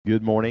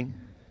Good morning.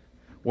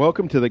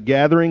 Welcome to the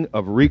gathering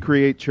of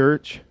Recreate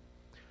Church.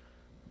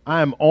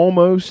 I am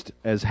almost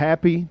as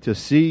happy to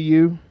see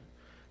you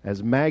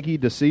as Maggie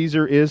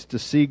DeCaesar is to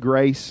see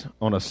Grace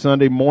on a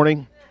Sunday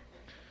morning.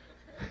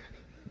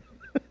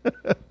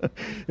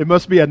 It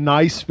must be a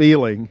nice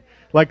feeling.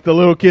 Like the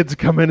little kids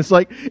come in, it's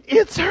like,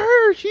 it's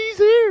her, she's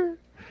here.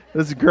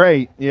 That's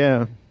great,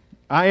 yeah.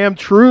 I am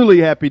truly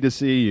happy to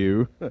see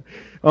you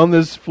on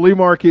this flea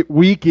market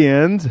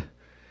weekend.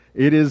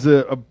 It is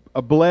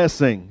a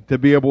blessing to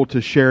be able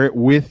to share it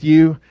with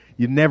you.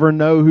 You never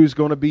know who's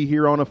going to be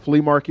here on a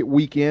flea market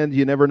weekend.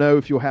 You never know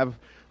if you'll have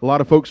a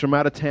lot of folks from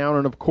out of town.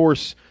 And of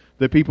course,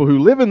 the people who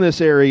live in this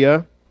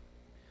area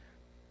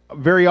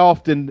very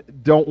often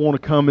don't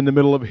want to come in the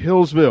middle of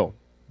Hillsville.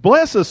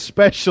 Bless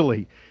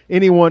especially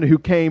anyone who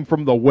came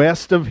from the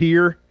west of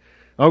here.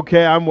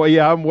 Okay, I'm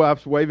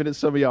waving at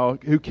some of y'all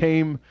who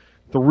came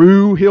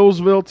through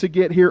Hillsville to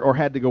get here or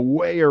had to go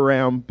way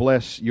around.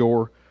 Bless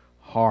your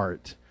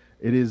heart.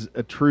 It is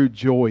a true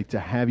joy to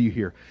have you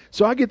here.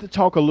 So I get to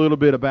talk a little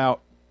bit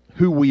about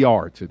who we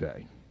are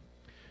today,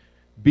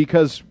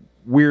 because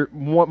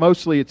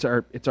mostly it's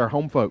our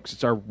home folks,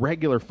 it's our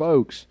regular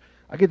folks.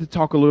 I get to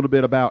talk a little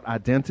bit about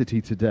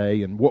identity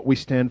today and what we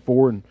stand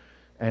for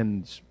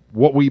and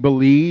what we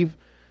believe.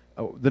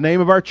 The name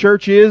of our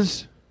church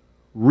is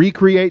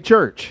Recreate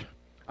Church.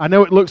 I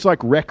know it looks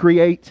like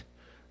recreate.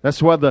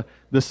 That's why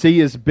the C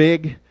is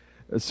big.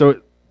 So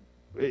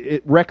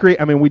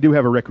we do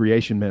have a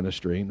recreation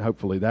ministry, and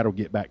hopefully that'll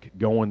get back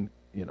going.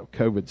 You know,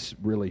 COVID's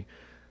really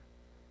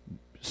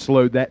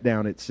slowed that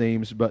down, it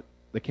seems, but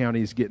the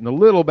county is getting a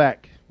little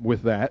back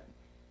with that.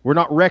 We're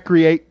not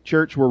Recreate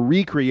Church, we're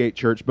Recreate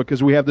Church,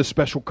 because we have this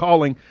special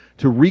calling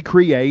to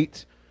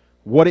recreate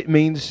what it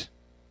means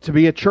to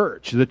be a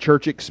church, the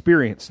church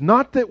experience.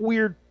 Not that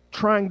we're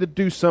trying to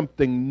do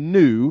something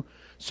new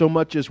so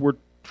much as we're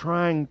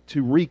trying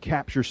to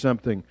recapture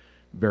something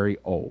very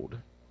old.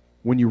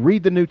 When you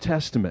read the New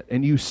Testament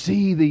and you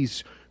see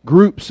these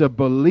groups of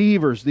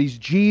believers, these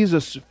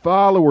Jesus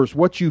followers,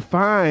 what you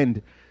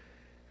find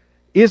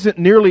isn't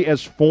nearly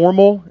as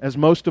formal as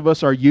most of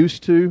us are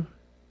used to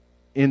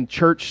in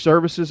church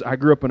services. I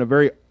grew up in a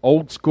very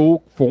old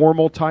school,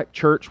 formal type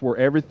church where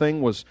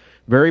everything was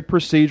very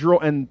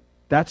procedural, and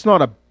that's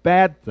not a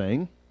bad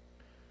thing.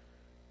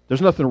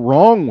 There's nothing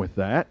wrong with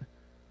that.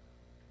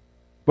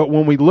 But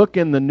when we look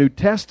in the New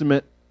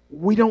Testament,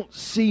 we don't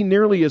see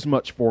nearly as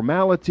much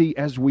formality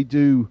as we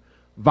do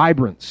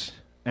vibrance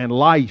and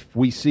life.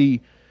 We see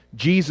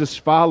Jesus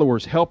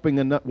followers helping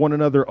one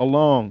another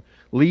along,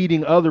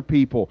 leading other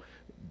people,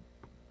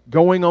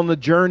 going on the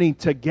journey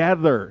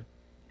together.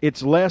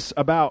 It's less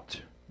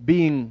about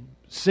being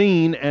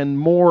seen and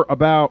more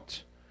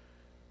about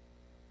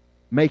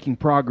making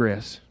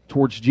progress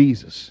towards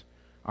Jesus.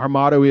 Our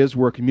motto is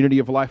we're a community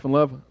of life and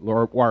love.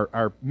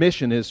 Our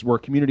mission is we're a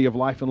community of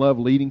life and love,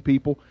 leading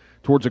people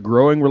towards a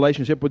growing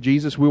relationship with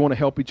Jesus. We want to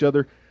help each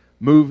other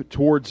move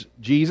towards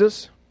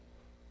Jesus.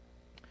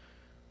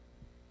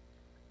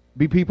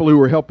 Be people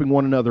who are helping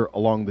one another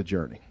along the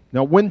journey.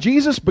 Now, when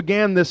Jesus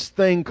began this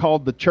thing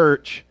called the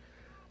church,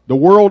 the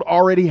world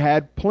already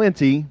had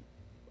plenty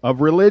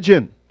of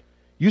religion.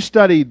 You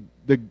studied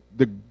the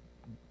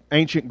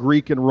ancient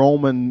Greek and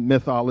Roman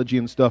mythology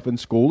and stuff in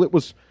school. It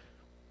was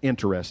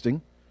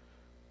interesting.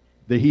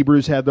 The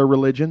Hebrews had their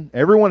religion.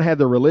 Everyone had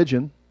their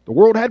religion. The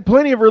world had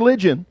plenty of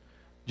religion.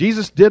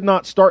 Jesus did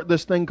not start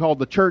this thing called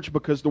the church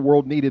because the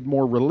world needed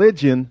more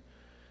religion.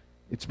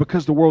 It's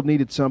because the world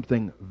needed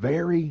something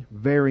very,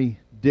 very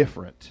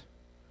different.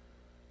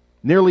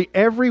 Nearly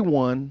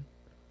everyone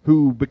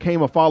who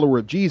became a follower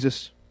of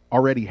Jesus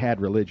already had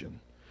religion,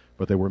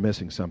 but they were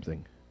missing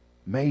something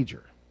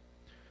major.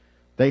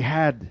 They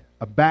had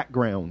a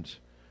background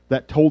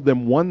that told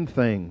them one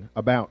thing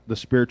about the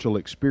spiritual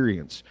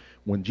experience,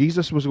 when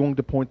Jesus was going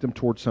to point them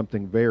towards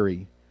something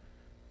very,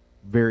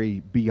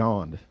 very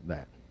beyond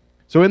that.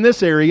 So in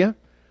this area,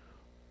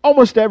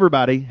 almost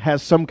everybody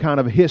has some kind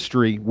of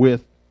history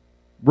with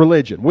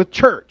religion, with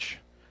church.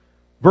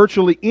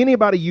 Virtually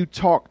anybody you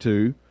talk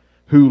to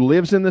who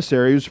lives in this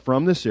area, who's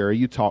from this area,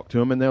 you talk to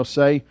them and they'll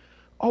say,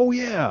 oh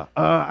yeah,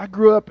 I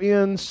grew up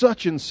in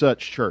such and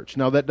such church.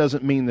 Now that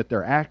doesn't mean that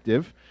they're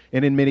active,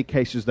 and in many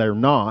cases they're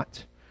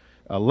not.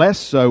 Less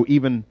so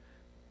even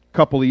a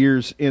couple of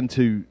years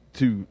into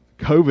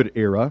COVID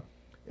era.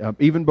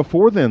 Even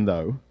before then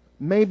though,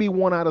 maybe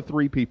 1 out of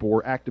 3 people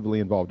were actively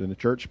involved in the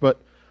church, but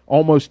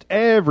almost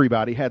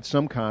everybody had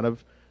some kind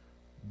of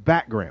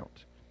background.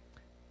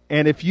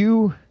 And if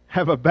you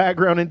have a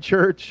background in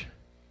church,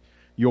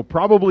 you'll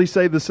probably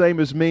say the same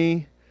as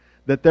me,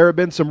 that there have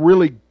been some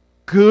really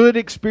good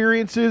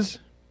experiences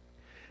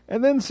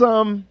and then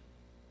some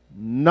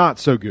not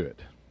so good.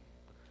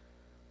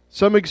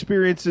 Some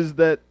experiences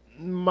that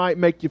might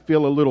make you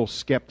feel a little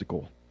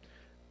skeptical.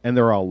 And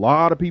there are a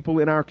lot of people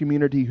in our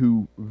community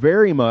who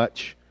very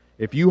much,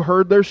 if you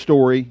heard their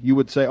story, you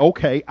would say,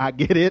 okay, I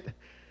get it.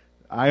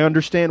 I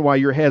understand why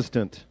you're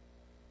hesitant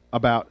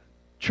about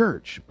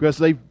church, because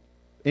they've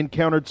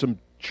encountered some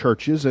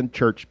churches and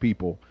church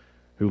people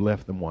who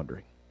left them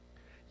wondering.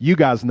 You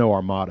guys know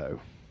our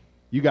motto.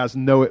 You guys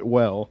know it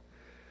well.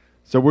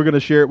 So we're going to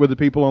share it with the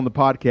people on the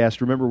podcast.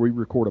 Remember, we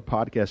record a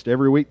podcast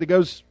every week that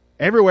goes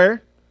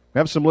everywhere. We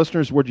have some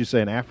listeners, what'd you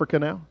say, in Africa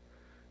now?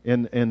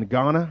 In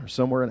Ghana or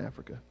somewhere in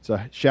Africa. So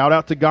shout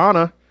out to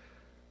Ghana.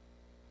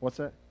 What's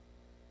that?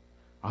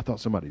 I thought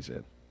somebody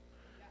said.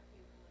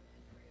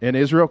 In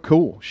Israel?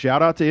 Cool.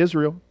 Shout out to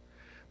Israel.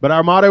 But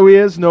our motto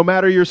is, no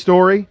matter your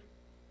story,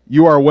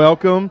 you are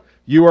welcome,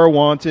 you are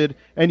wanted,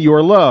 and you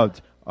are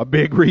loved. A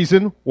big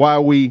reason why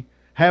we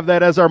have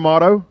that as our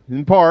motto,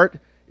 in part,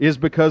 is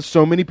because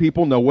so many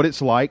people know what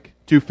it's like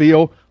to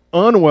feel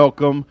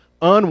unwelcome,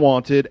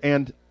 unwanted,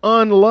 and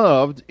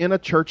unloved in a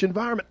church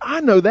environment.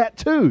 I know that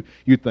too.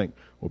 You'd think,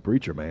 well,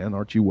 preacher man,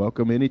 aren't you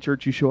welcome any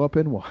church you show up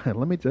in? Well,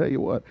 let me tell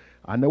you what.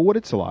 I know what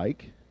it's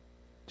like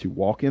to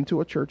walk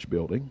into a church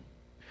building,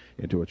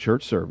 into a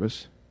church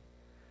service,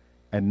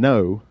 and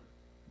know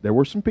there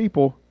were some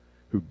people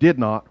who did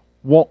not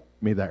want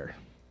me there.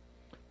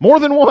 More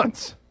than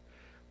once.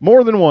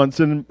 More than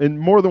once, and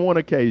more than one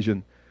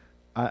occasion,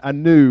 I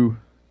knew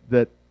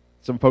that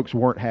some folks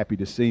weren't happy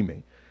to see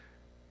me.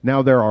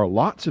 Now, there are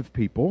lots of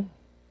people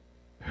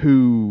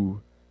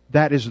who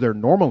that is their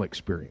normal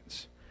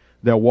experience.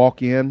 They'll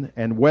walk in,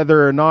 and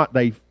whether or not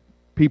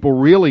people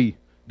really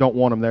don't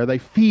want them there, they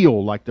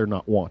feel like they're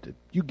not wanted.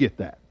 You get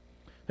that.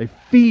 They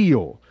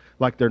feel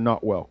like they're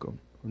not welcome,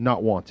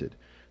 not wanted,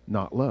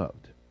 not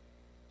loved.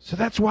 So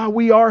that's why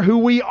we are who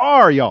we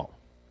are, y'all.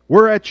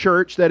 We're a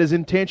church that is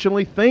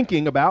intentionally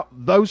thinking about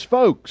those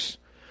folks.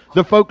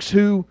 The folks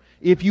who,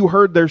 if you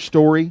heard their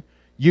story,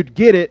 you'd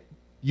get it,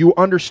 you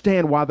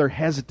understand why they're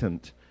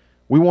hesitant.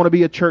 We want to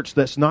be a church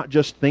that's not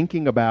just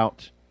thinking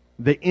about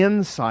the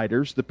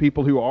insiders, the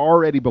people who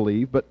already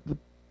believe, but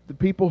the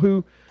people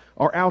who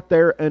are out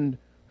there and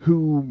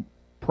who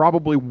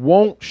probably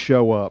won't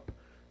show up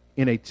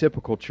in a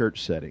typical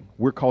church setting.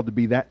 We're called to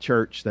be that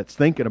church that's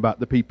thinking about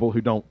the people who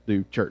don't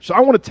do church. So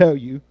I want to tell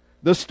you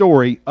the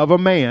story of a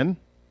man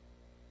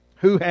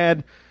who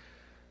had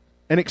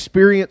an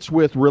experience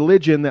with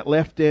religion that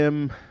left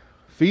him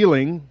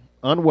feeling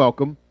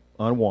unwelcome,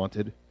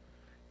 unwanted,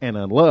 and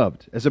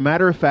unloved. As a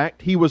matter of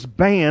fact, he was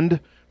banned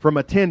from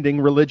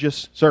attending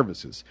religious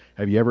services.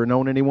 Have you ever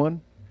known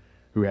anyone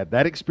who had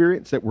that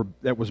experience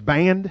that was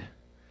banned?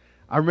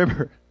 I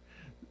remember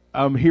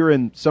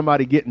hearing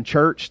somebody get in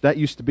church. That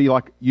used to be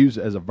like used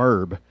as a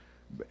verb.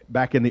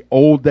 Back in the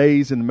old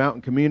days in the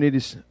mountain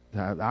communities,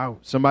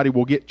 somebody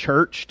will get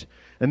churched.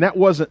 And that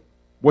wasn't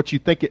what you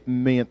think it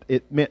meant.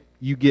 It meant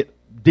you get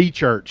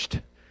de-churched.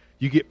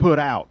 You get put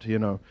out, you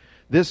know.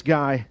 This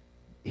guy,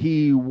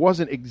 he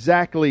wasn't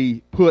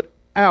exactly put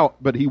out,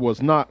 but he was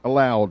not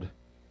allowed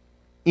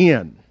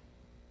in.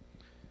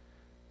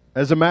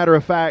 As a matter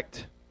of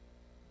fact,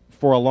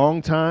 for a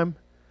long time,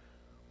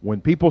 when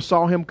people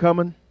saw him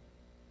coming,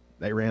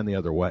 they ran the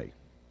other way.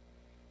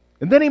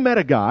 And then he met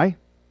a guy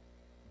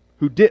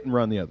who didn't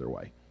run the other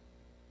way,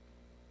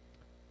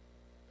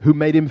 who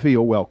made him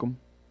feel welcome,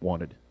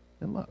 wanted,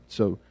 and loved.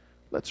 So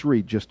let's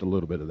read just a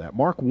little bit of that.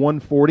 Mark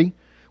 1:40.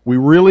 We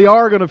really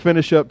are going to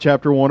finish up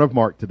chapter 1 of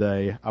Mark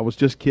today. I was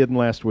just kidding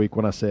last week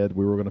when I said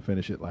we were going to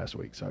finish it last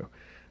week. So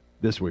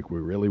this week we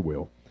really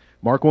will.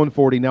 Mark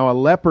 1:40. Now a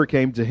leper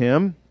came to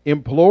him,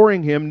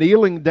 imploring him,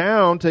 kneeling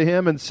down to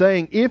him and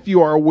saying, "If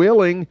you are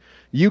willing,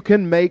 you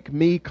can make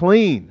me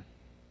clean."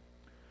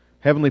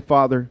 Heavenly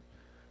Father,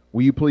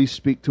 will you please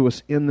speak to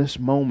us in this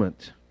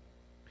moment?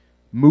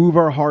 Move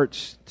our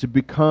hearts to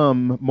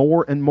become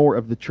more and more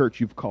of the church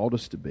you've called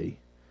us to be,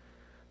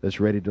 that's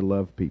ready to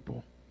love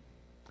people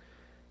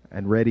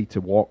and ready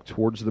to walk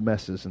towards the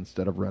messes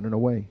instead of running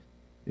away.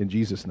 In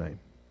Jesus' name,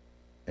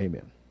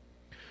 amen.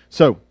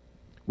 So,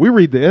 we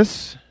read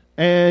this,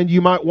 and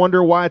you might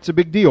wonder why it's a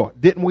big deal.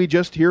 Didn't we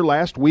just hear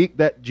last week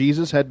that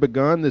Jesus had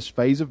begun this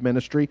phase of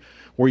ministry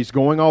where he's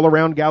going all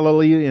around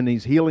Galilee and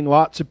he's healing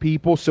lots of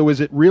people? So is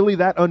it really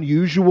that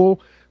unusual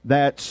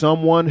that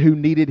someone who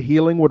needed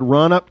healing would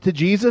run up to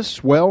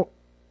Jesus? Well,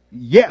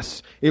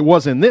 yes, it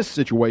was in this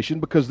situation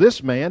because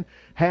this man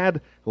had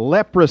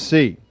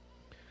leprosy.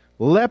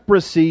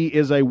 Leprosy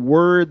is a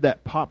word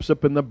that pops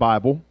up in the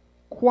Bible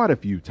quite a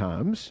few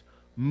times.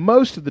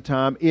 Most of the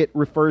time it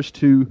refers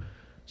to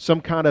some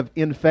kind of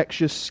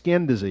infectious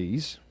skin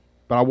disease.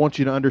 But I want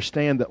you to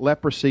understand that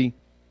leprosy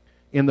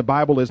in the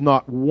Bible is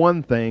not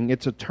one thing.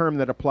 It's a term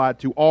that applied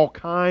to all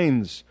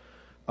kinds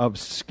of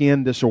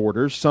skin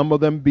disorders, some of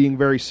them being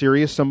very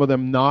serious, some of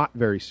them not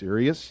very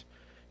serious.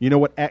 You know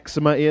what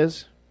eczema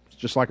is? It's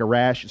just like a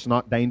rash. It's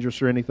not dangerous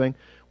or anything.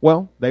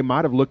 Well, they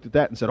might have looked at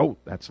that and said, oh,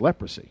 that's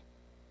leprosy,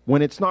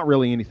 when it's not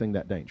really anything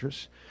that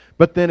dangerous.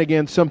 But then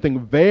again, something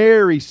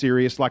very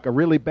serious like a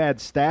really bad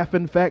staph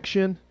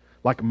infection,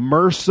 like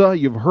MRSA,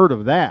 you've heard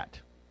of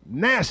that.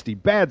 Nasty,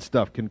 bad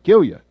stuff can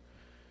kill you.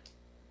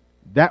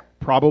 That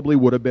probably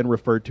would have been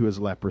referred to as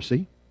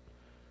leprosy.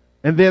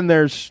 And then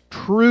there's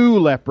true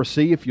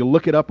leprosy. If you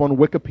look it up on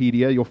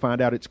Wikipedia, you'll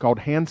find out it's called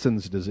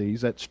Hansen's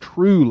disease. That's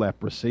true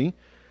leprosy.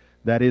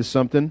 That is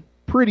something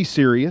pretty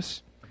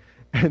serious.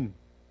 And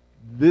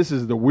this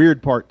is the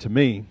weird part to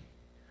me.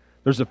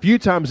 There's a few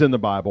times in the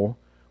Bible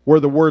where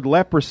the word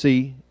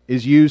leprosy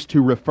is used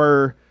to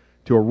refer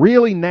to a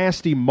really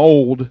nasty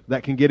mold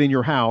that can get in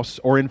your house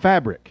or in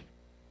fabric.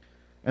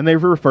 And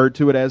they've referred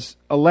to it as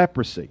a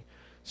leprosy.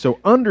 So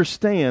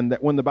understand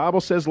that when the Bible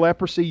says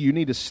leprosy, you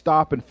need to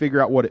stop and figure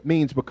out what it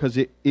means, because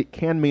it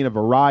can mean a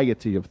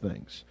variety of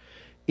things.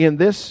 In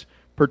this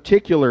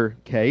particular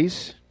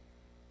case,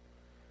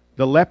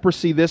 the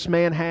leprosy this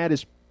man had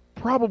is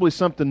probably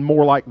something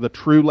more like the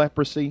true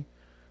leprosy.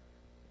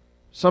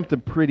 Something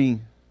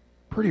pretty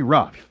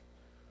rough,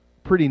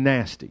 pretty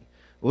nasty.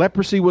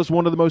 Leprosy was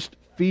one of the most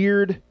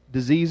feared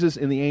diseases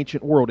in the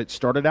ancient world. It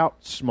started out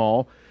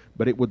small,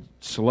 but it would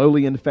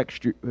slowly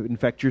infect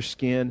your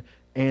skin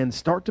and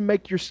start to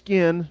make your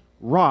skin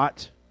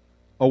rot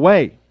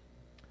away.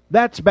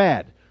 That's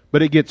bad,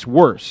 but it gets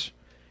worse.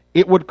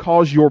 It would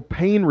cause your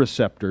pain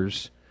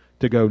receptors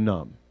to go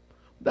numb.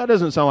 That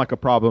doesn't sound like a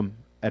problem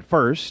at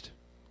first.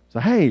 So,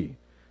 hey,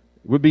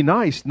 it would be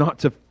nice not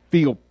to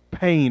feel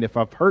pain if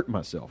I've hurt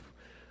myself.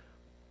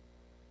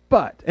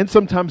 But, and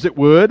sometimes it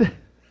would.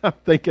 I'm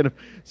thinking of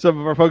some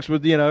of our folks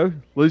with,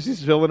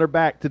 Lucy's feeling her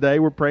back today.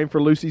 We're praying for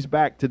Lucy's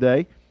back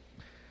today.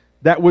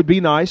 That would be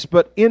nice,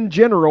 but in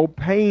general,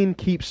 pain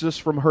keeps us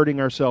from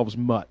hurting ourselves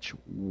much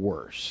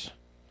worse.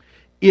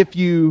 If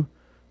you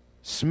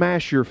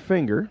smash your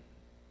finger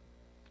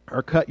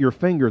or cut your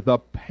finger, the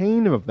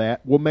pain of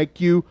that will make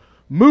you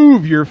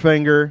move your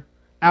finger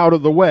out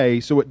of the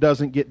way so it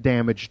doesn't get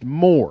damaged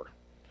more.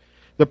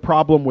 The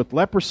problem with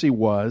leprosy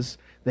was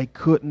they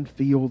couldn't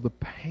feel the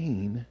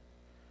pain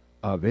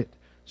of it,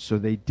 so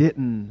they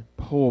didn't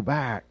pull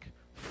back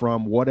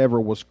from whatever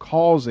was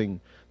causing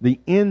the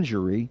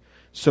injury.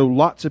 So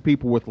lots of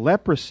people with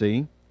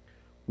leprosy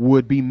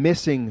would be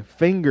missing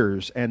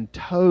fingers and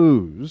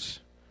toes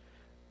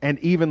and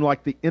even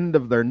like the end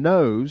of their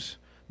nose,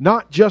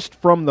 not just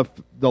from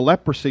the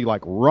leprosy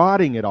like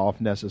rotting it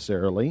off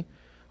necessarily,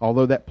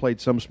 although that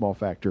played some small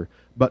factor,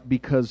 but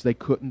because they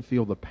couldn't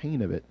feel the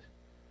pain of it.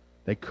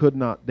 They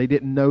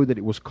didn't know that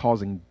it was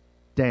causing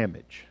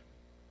damage.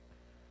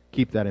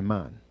 Keep that in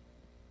mind.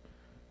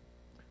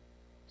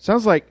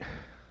 Sounds like,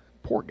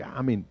 poor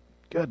guy,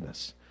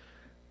 goodness.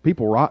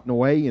 People rotting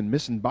away and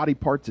missing body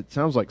parts. It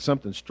sounds like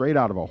something straight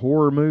out of a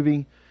horror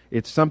movie.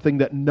 It's something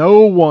that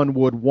no one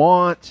would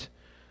want.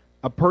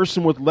 A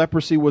person with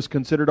leprosy was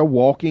considered a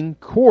walking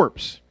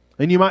corpse.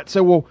 And you might say,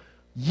 well,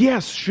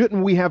 yes,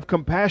 shouldn't we have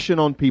compassion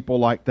on people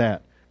like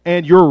that?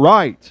 And you're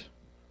right.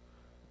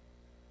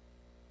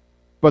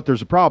 But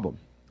there's a problem.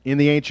 In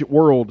the ancient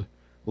world,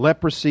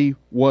 leprosy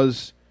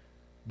was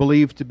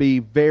believed to be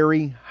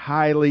very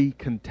highly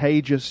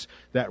contagious.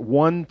 That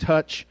one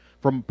touch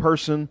from a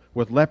person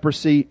with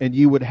leprosy and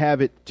you would have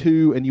it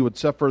too, and you would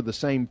suffer the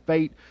same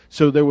fate.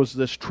 So there was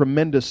this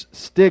tremendous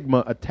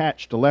stigma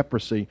attached to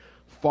leprosy,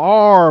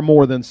 far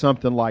more than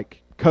something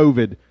like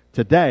COVID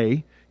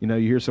today. You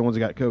hear someone's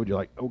got COVID, you're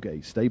like,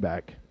 okay, stay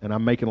back. And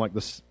I'm making like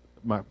this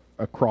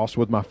a cross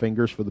with my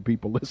fingers for the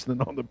people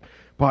listening on the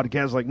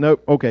podcast. Like,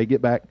 nope, okay,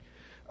 get back.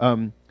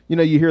 You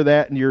hear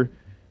that and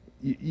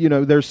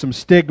there's some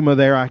stigma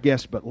there, I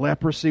guess, but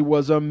leprosy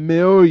was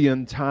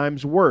 1,000,000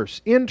 times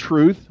worse. In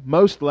truth,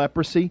 most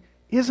leprosy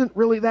isn't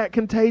really that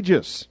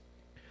contagious.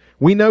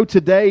 We know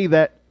today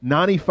that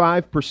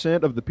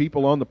 95% of the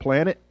people on the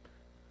planet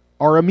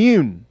are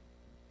immune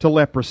to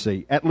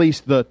leprosy, at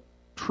least the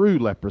true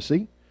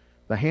leprosy,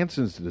 the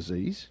Hansen's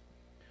disease.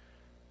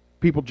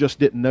 People just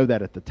didn't know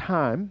that at the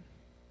time.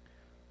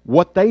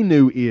 What they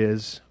knew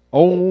is,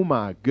 oh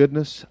my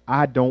goodness,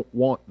 I don't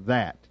want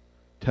that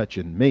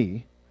touching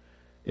me.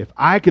 If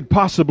I could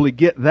possibly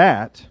get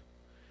that,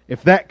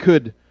 if that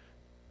could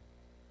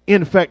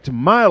infect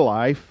my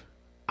life,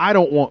 I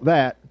don't want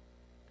that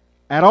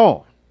at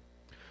all.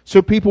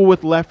 So people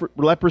with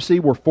leprosy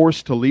were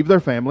forced to leave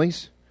their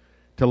families,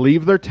 to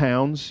leave their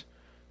towns,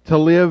 to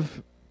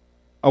live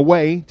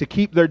away, to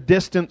keep their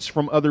distance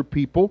from other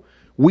people.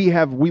 We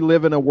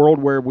live in a world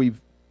where we've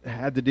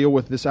had to deal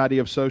with this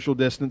idea of social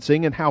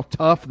distancing and how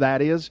tough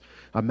that is.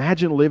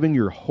 Imagine living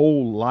your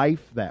whole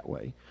life that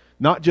way.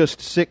 Not just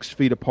 6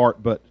 feet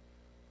apart, but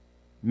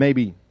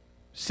maybe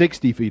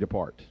 60 feet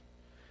apart.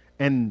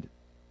 And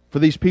for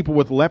these people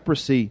with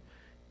leprosy,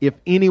 if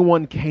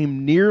anyone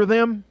came near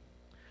them,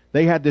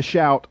 they had to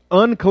shout,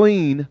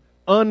 unclean,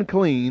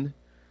 unclean,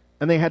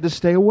 and they had to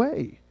stay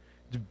away.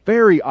 It's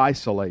very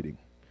isolating.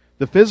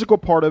 The physical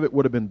part of it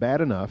would have been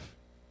bad enough,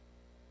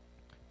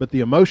 but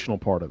the emotional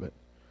part of it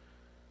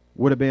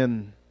would have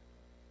been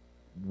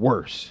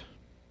worse.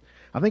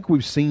 I think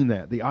we've seen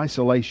that. The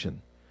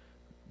isolation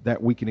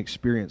that we can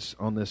experience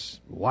on this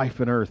life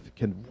on earth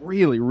can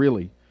really,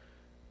 really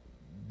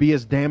be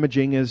as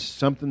damaging as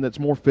something that's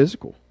more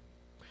physical.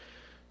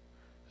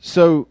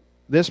 So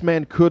this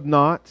man could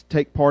not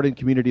take part in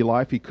community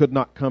life. He could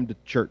not come to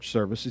church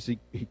services.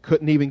 He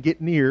couldn't even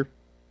get near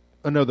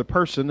another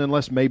person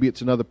unless maybe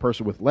it's another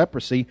person with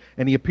leprosy,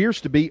 and he appears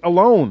to be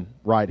alone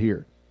right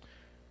here.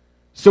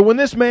 So when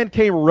this man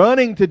came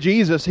running to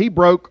Jesus, he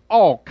broke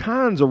all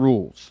kinds of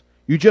rules.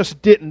 You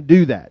just didn't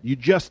do that. You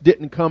just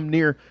didn't come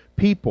near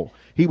people.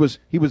 He was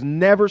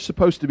never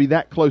supposed to be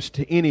that close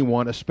to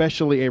anyone,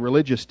 especially a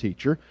religious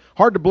teacher.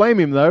 Hard to blame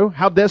him, though.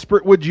 How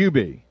desperate would you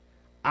be?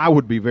 I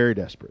would be very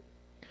desperate.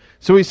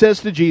 So he says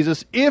to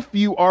Jesus, if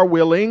you are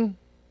willing,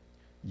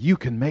 you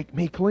can make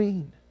me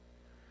clean.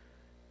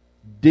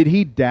 Did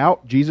he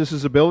doubt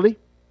Jesus' ability?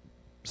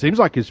 Seems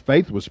like his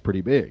faith was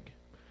pretty big.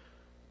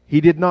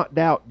 He did not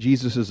doubt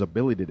Jesus'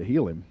 ability to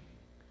heal him,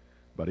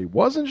 but he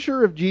wasn't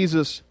sure if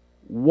Jesus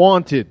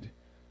wanted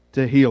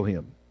to heal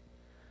him.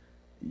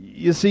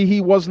 You see,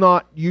 he was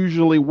not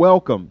usually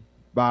welcome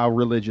by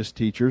religious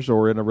teachers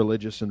or in a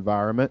religious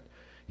environment.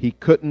 He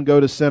couldn't go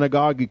to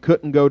synagogue. He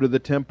couldn't go to the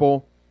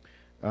temple.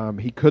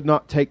 He could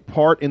not take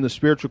part in the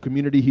spiritual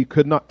community. He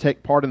could not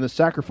take part in the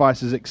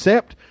sacrifices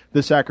except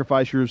the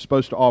sacrifice you were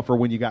supposed to offer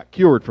when you got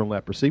cured from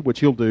leprosy,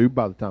 which he'll do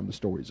by the time the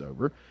story's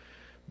over.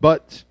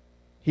 But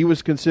he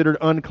was considered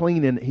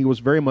unclean, and he was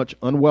very much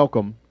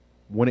unwelcome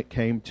when it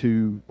came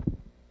to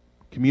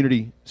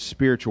community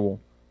spiritual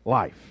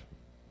life.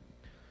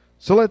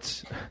 So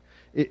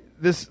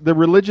the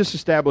religious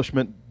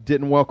establishment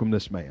didn't welcome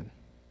this man.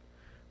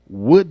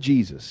 Would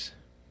Jesus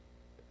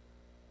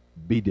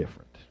be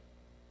different?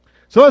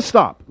 So let's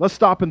stop. Let's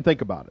stop and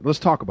think about it. Let's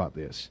talk about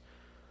this.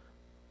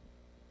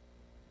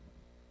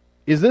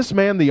 Is this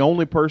man the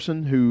only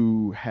person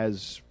who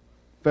has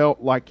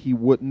felt like he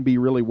wouldn't be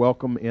really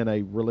welcome in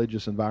a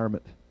religious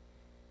environment?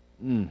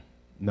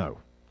 No.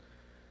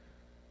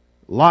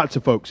 Lots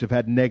of folks have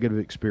had negative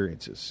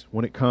experiences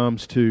when it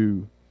comes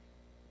to,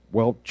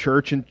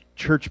 church and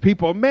church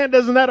people. Man,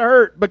 doesn't that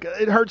hurt? Because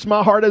it hurts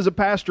my heart as a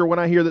pastor when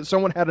I hear that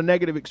someone had a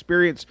negative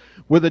experience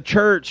with a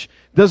church.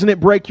 Doesn't it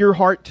break your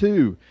heart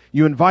too?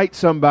 You invite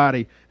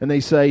somebody and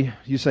you say,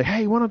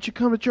 hey, why don't you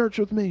come to church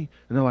with me?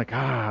 And they're like,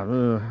 I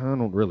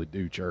don't really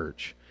do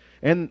church.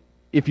 And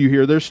if you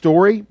hear their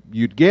story,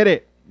 you'd get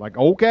it. Like,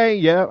 okay,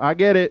 yeah, I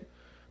get it.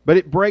 But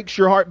it breaks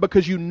your heart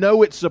because you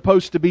know it's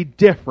supposed to be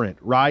different,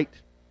 right?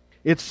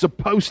 It's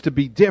supposed to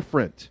be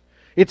different.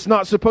 It's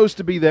not supposed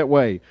to be that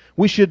way.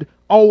 We should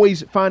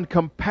always find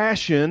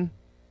compassion,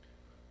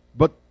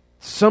 but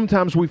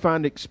sometimes we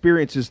find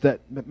experiences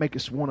that make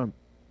us want to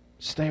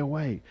stay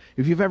away.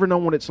 If you've ever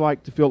known what it's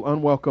like to feel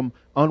unwelcome,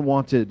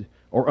 unwanted,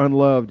 or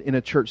unloved in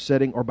a church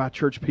setting or by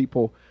church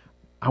people,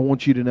 I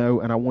want you to know,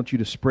 and I want you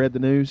to spread the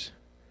news.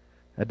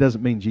 That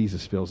doesn't mean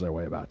Jesus feels that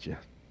way about you.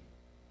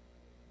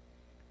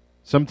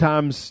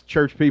 Sometimes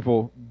church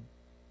people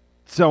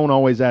don't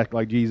always act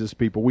like Jesus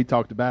people. We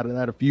talked about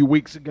that a few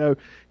weeks ago.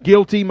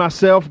 Guilty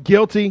myself,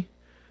 guilty.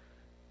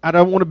 I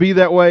don't want to be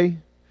that way.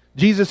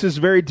 Jesus is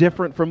very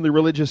different from the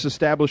religious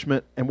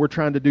establishment, and we're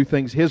trying to do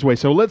things His way.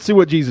 So let's see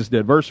what Jesus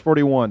did. Verse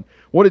 41.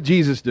 What did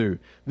Jesus do?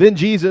 Then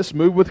Jesus,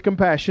 moved with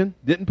compassion,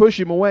 didn't push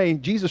him away.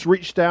 Jesus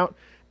reached out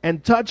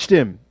and touched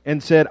him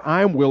and said,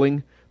 I am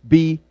willing,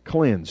 be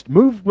cleansed.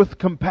 Moved with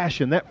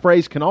compassion. That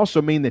phrase can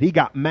also mean that he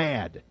got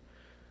mad.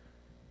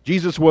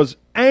 Jesus was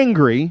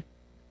angry,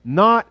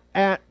 not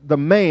at the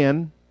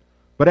man,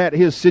 but at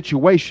his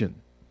situation.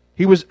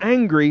 He was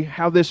angry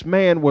how this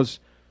man was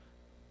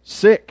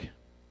sick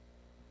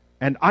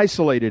and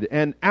isolated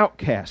and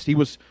outcast. He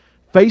was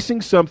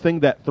facing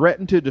something that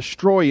threatened to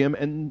destroy him,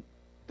 and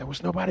there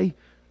was nobody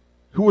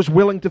who was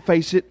willing to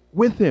face it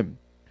with him.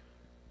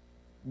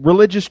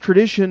 Religious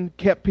tradition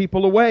kept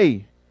people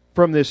away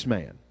from this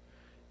man.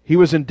 He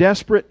was in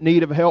desperate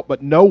need of help,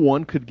 but no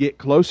one could get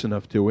close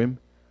enough to him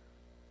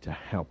to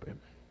help him.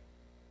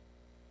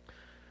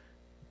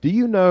 Do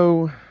you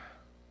know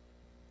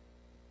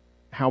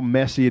how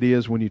messy it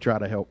is when you try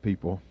to help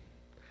people?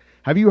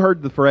 Have you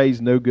heard the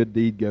phrase, no good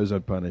deed goes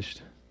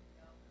unpunished?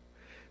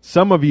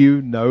 Some of you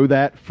know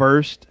that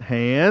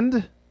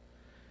firsthand,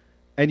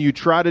 and you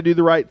try to do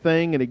the right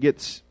thing, and it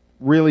gets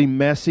really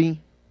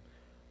messy.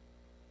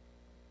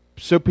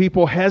 So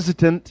people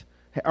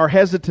are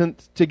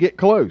hesitant to get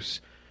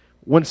close.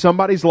 When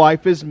somebody's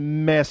life is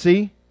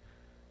messy,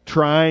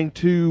 trying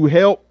to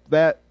help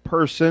that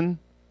person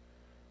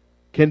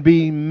can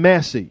be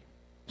messy.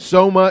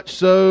 So much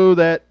so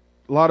that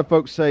a lot of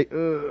folks say,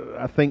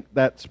 I think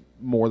that's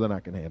more than I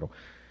can handle.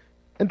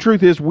 And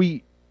truth is,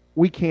 we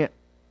can't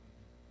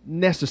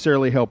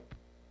necessarily help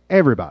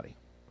everybody.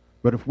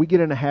 But if we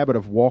get in a habit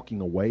of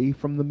walking away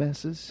from the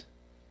messes,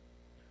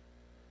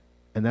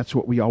 and that's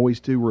what we always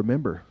do,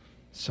 remember,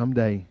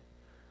 someday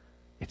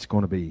it's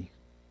going to be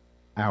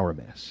our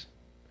mess.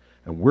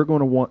 And we're going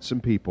to want some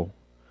people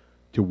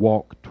to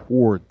walk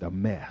toward the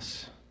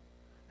mess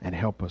and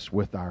help us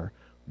with our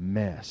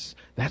mess.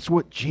 That's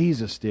what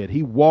Jesus did.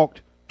 He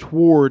walked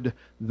toward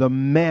the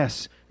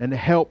mess and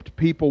helped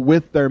people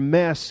with their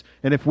mess.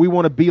 And if we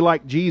want to be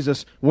like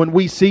Jesus, when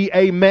we see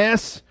a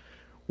mess,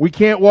 we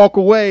can't walk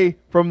away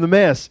from the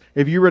mess.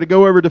 If you were to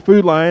go over to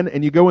Food Lion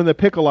and you go in the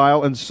pickle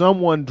aisle and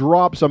someone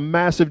drops a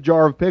massive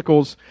jar of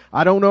pickles,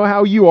 I don't know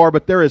how you are,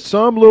 but there is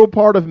some little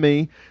part of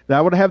me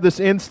that would have this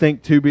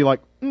instinct to be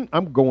like,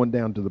 I'm going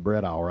down to the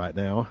bread aisle right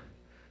now.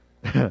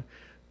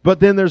 But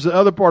then there's the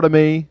other part of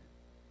me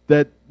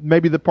that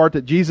maybe the part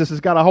that Jesus has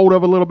got a hold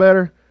of a little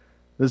better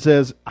that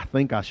says, I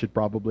think I should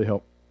probably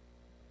help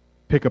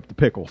pick up the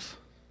pickles.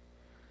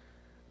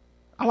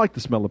 I like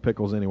the smell of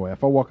pickles anyway.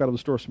 If I walk out of the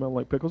store smelling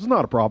like pickles, it's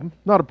not a problem.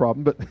 Not a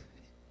problem. But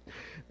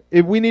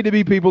if we need to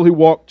be people who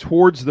walk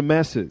towards the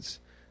messes.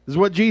 This is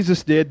what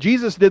Jesus did.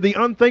 Jesus did the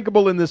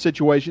unthinkable in this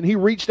situation. He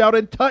reached out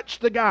and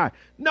touched the guy.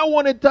 No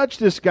one had touched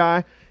this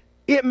guy.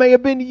 It may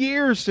have been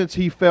years since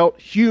he felt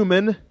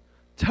human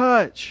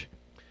touch.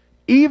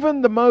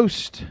 Even the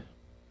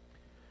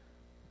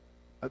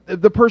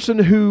person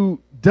who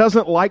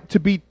doesn't like to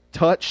be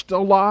touched a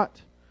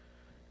lot,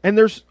 and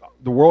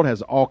the world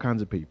has all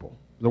kinds of people.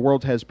 The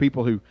world has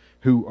people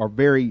who are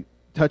very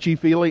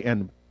touchy-feely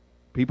and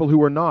people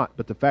who are not.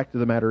 But the fact of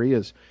the matter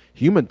is,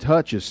 human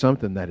touch is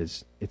something that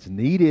it's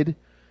needed.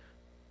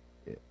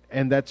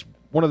 And that's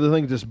one of the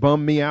things that's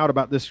bummed me out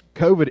about this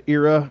COVID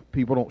era.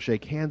 People don't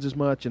shake hands as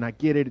much, and I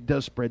get it. It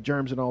does spread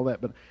germs and all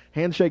that. But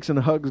handshakes and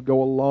hugs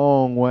go a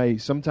long way.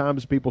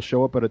 Sometimes people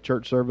show up at a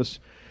church service,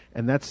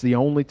 and that's the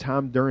only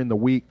time during the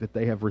week that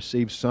they have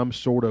received some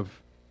sort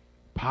of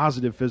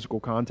positive physical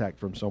contact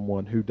from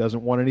someone who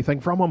doesn't want anything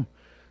from them.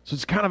 So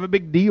it's kind of a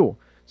big deal.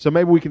 So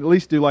maybe we can at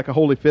least do like a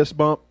holy fist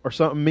bump or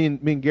something. Me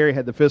and Gary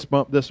had the fist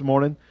bump this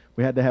morning.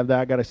 We had to have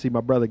that. I got to see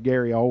my brother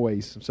Gary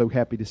always. I'm so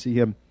happy to see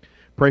him.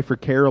 Pray for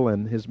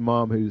Carolyn, his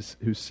mom who's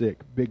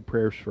sick. Big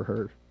prayers for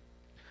her.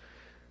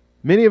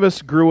 Many of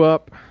us grew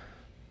up.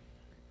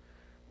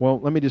 Well,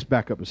 let me just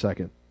back up a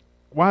second.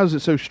 Why is it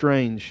so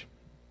strange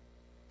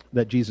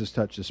that Jesus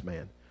touched this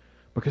man?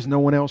 Because no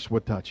one else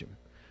would touch him.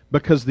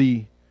 Because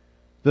the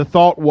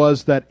thought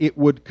was that it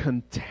would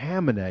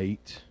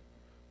contaminate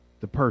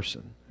the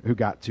person who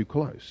got too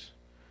close.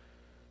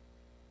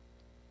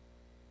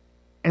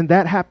 And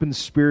that happens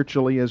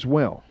spiritually as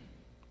well.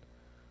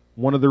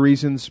 One of the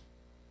reasons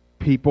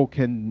people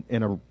can,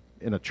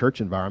 in a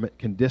church environment,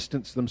 can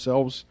distance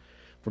themselves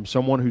from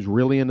someone who's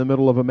really in the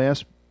middle of a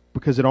mess,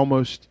 because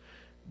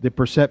the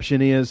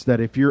perception is that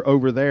if you're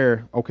over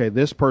there, okay,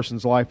 this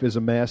person's life is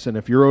a mess, and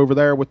if you're over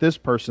there with this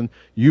person,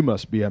 you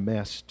must be a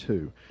mess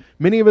too.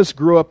 Many of us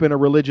grew up in a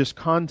religious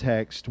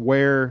context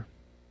where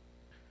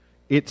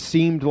it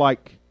seemed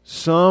like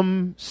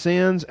some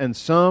sins and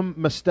some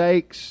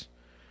mistakes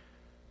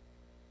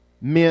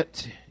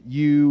meant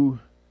you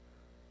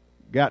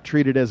got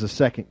treated as a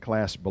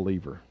second-class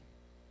believer.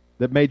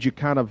 That made you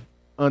kind of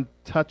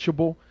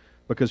untouchable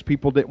because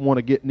people didn't want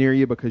to get near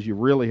you because you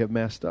really have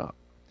messed up.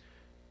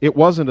 It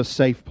wasn't a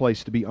safe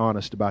place to be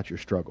honest about your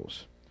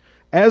struggles.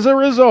 As a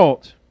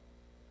result,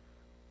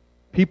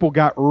 people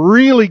got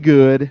really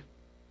good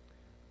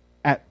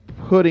at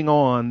putting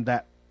on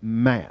that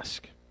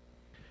mask.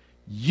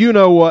 You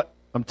know what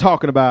I'm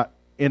talking about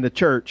in the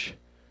church,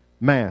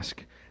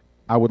 mask.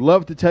 I would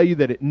love to tell you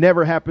that it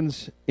never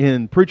happens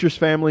in preachers'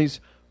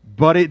 families,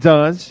 but it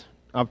does.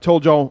 I've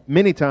told y'all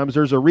many times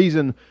there's a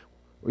reason,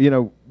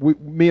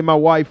 me and my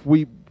wife,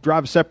 we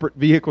drive separate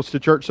vehicles to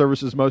church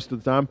services most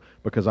of the time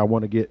because I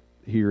want to get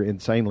here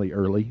insanely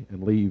early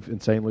and leave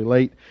insanely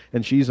late,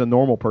 and she's a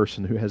normal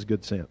person who has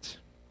good sense.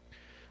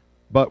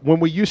 But when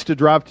we used to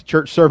drive to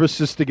church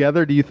services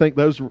together, do you think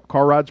those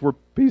car rides were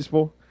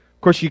peaceful?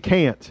 Of course, you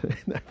can't.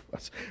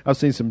 I've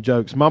seen some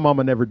jokes. My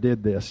mama never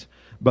did this,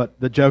 but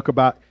the joke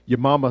about your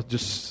mama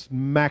just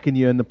smacking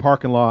you in the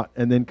parking lot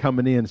and then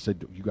coming in and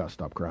said, "You got to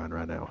stop crying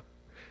right now.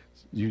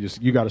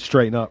 You got to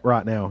straighten up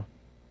right now."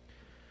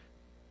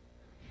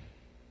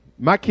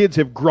 My kids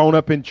have grown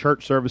up in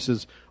church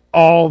services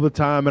all the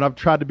time, and I've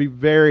tried to be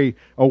very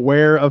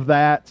aware of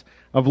that.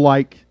 Of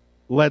like,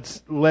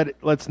 let's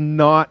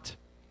not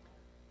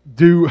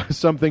do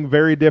something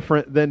very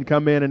different than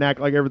come in and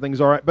act like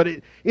everything's all right.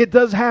 But it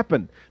does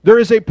happen. There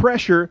is a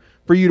pressure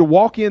for you to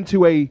walk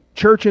into a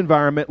church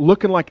environment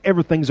looking like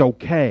everything's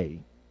okay.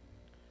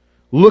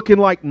 Looking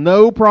like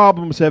no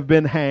problems have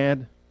been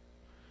had.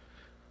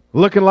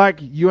 Looking like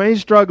you ain't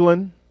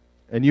struggling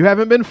and you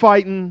haven't been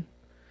fighting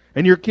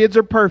and your kids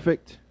are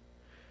perfect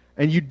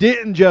and you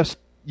didn't just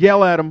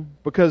yell at them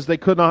because they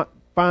could not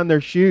find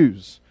their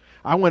shoes.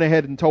 I went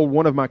ahead and told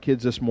one of my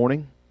kids this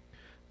morning,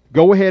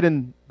 Go ahead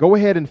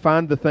and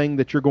find the thing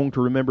that you're going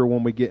to remember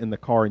when we get in the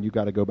car and you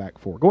got to go back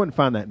for. Go ahead and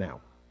find that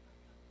now.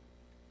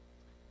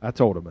 I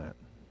told him that.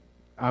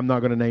 I'm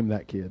not going to name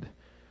that kid.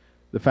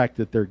 The fact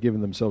that they're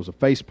giving themselves a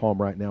face palm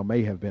right now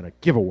may have been a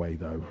giveaway,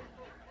 though.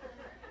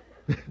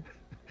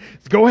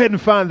 Go ahead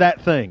and find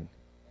that thing,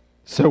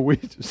 so we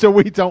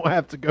don't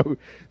have to go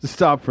to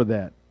stop for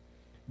that.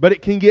 But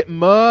it can get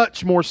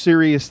much more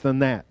serious than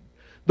that.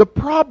 The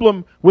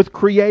problem with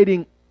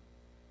creating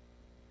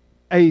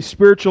a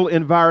spiritual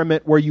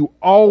environment where you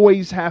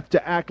always have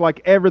to act like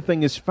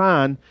everything is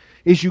fine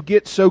is you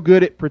get so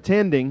good at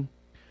pretending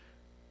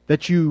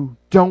that you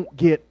don't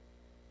get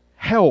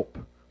help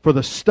for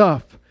the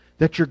stuff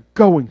that you're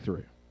going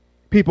through.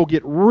 People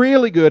get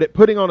really good at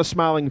putting on a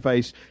smiling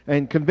face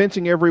and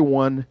convincing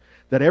everyone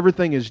that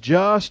everything is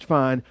just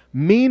fine.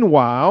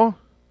 Meanwhile,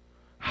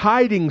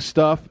 hiding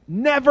stuff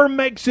never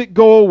makes it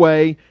go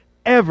away,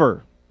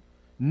 ever.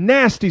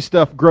 Nasty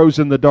stuff grows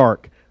in the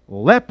dark.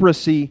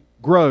 Leprosy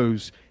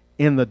grows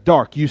in the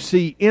dark. You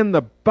see, in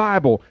the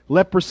Bible,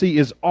 leprosy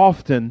is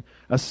often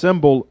a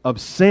symbol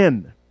of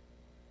sin.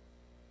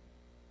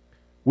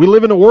 We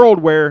live in a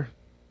world where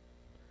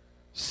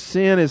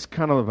Sin is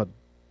kind of a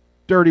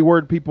dirty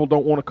word. People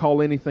don't want to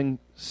call anything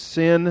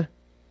sin.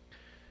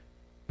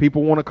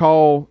 People want to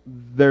call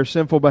their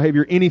sinful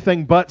behavior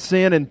anything but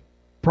sin, and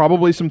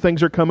probably some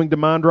things are coming to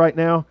mind right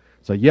now.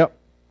 So, yep,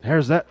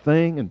 there's that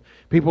thing, and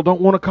people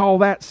don't want to call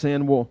that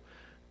sin. Well,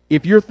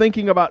 if you're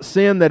thinking about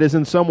sin that is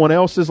in someone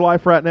else's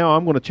life right now,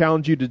 I'm going to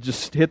challenge you to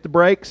just hit the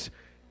brakes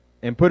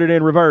and put it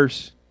in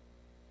reverse.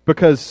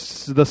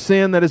 Because the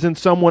sin that is in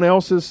someone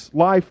else's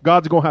life,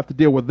 God's going to have to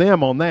deal with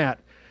them on that.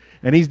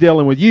 And He's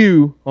dealing with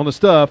you on the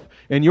stuff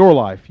in your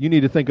life. You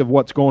need to think of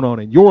what's going on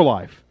in your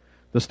life.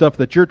 The stuff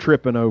that you're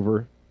tripping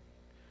over.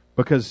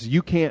 Because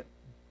you can't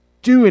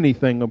do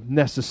anything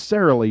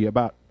necessarily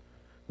about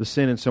the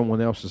sin in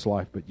someone else's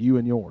life, but you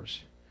and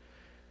yours.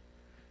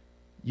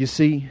 You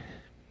see,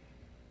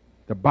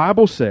 the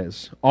Bible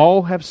says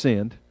all have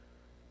sinned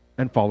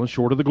and fallen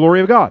short of the glory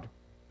of God.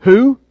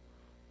 Who?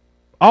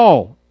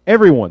 All.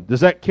 Everyone.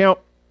 Does that count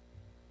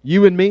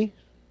you and me?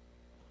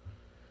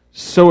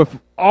 So if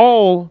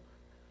all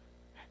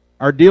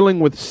are dealing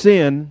with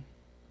sin,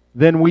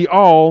 then we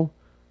all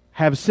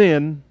have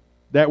sin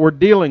that we're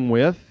dealing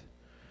with.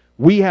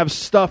 We have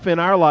stuff in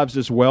our lives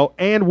as well,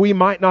 and we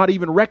might not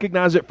even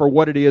recognize it for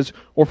what it is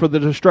or for the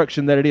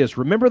destruction that it is.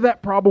 Remember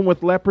that problem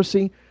with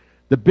leprosy?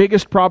 The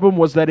biggest problem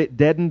was that it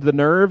deadened the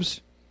nerves,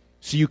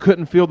 so you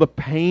couldn't feel the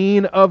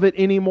pain of it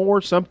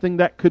anymore, something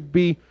that could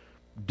be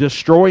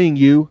destroying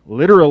you.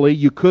 Literally,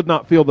 you could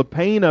not feel the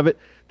pain of it.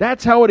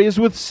 That's how it is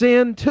with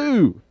sin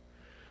too.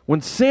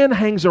 When sin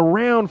hangs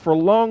around for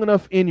long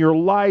enough in your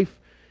life,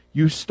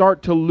 you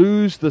start to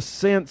lose the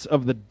sense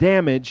of the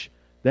damage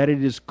that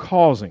it is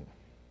causing.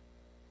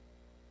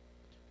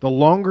 The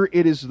longer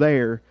it is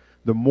there,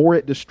 the more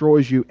it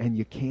destroys you, and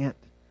you can't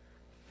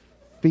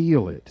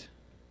feel it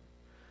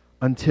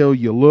until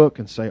you look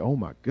and say, oh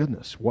my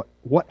goodness,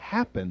 what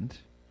happened?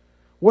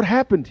 What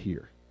happened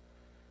here?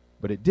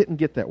 But it didn't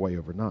get that way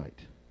overnight.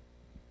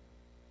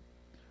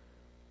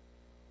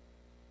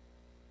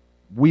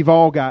 We've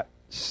all got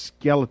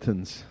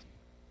skeletons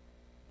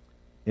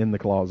in the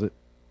closet.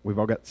 We've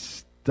all got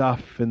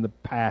stuff in the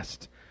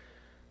past.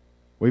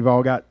 We've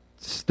all got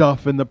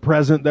stuff in the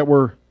present that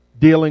we're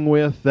dealing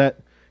with that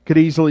could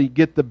easily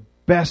get the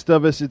best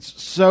of us.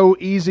 It's so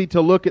easy to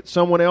look at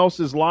someone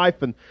else's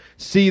life and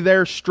see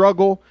their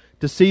struggle,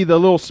 to see the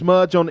little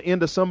smudge on the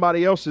end of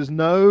somebody else's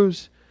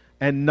nose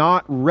and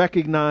not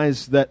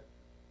recognize that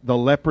the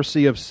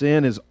leprosy of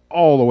sin is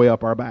all the way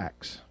up our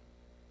backs.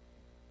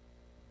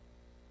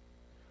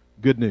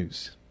 Good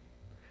news.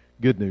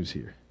 Good news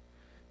here.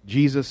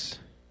 Jesus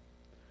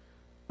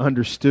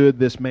understood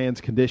this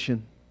man's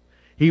condition.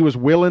 He was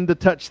willing to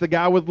touch the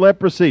guy with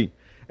leprosy.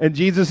 And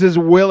Jesus is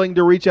willing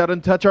to reach out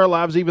and touch our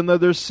lives even though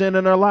there's sin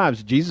in our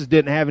lives. Jesus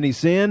didn't have any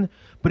sin,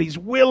 but He's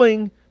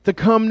willing to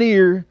come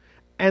near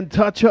and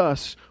touch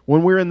us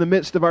when we're in the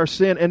midst of our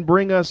sin and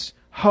bring us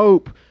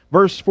hope.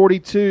 Verse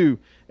 42,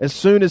 as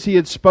soon as He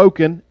had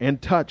spoken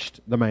and touched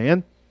the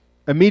man,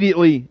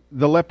 immediately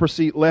the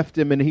leprosy left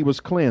him and he was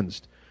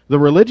cleansed. The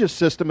religious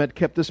system had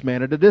kept this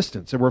man at a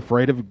distance. They were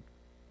afraid of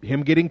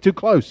him getting too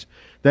close,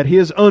 that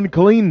his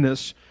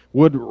uncleanness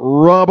would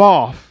rub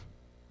off.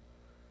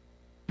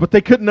 But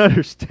they couldn't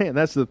understand.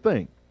 That's the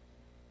thing.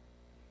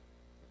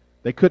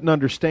 They couldn't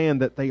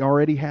understand that they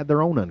already had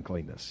their own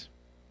uncleanness.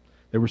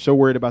 They were so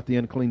worried about the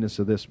uncleanness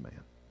of this man.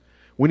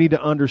 We need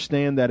to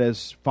understand that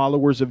as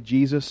followers of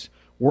Jesus,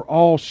 we're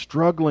all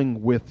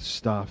struggling with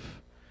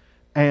stuff.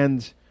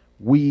 And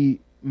we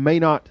may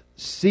not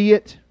see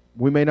it.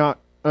 We may not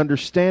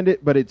understand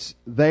it, but it's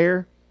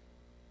there.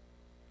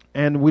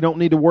 And we don't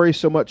need to worry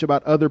so much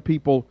about other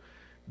people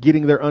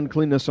getting their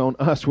uncleanness on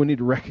us. We need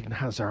to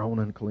recognize our own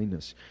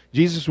uncleanness.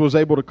 Jesus was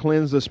able to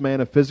cleanse this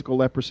man of physical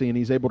leprosy, and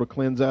He's able to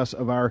cleanse us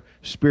of our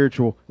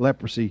spiritual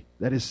leprosy,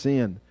 that is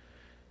sin.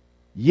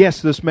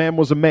 Yes, this man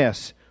was a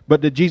mess,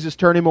 but did Jesus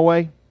turn him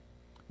away?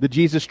 Did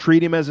Jesus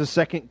treat him as a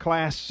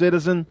second-class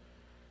citizen?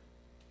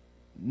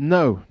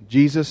 No,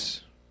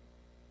 Jesus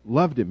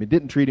loved him. He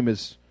didn't treat him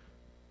as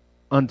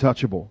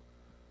untouchable.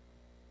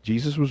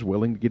 Jesus was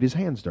willing to get his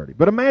hands dirty.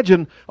 But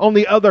imagine, on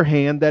the other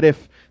hand, that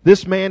if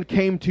this man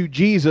came to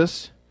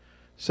Jesus,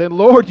 said,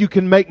 Lord, you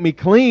can make me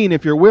clean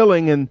if you're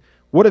willing. And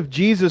what if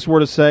Jesus were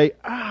to say,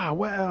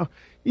 well,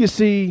 you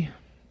see,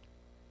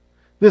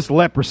 this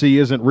leprosy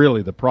isn't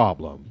really the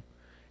problem.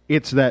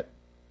 It's that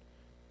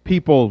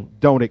people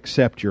don't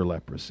accept your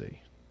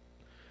leprosy.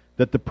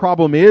 That the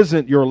problem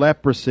isn't your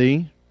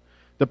leprosy.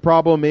 The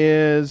problem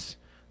is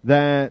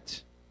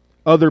that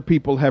other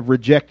people have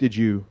rejected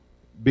you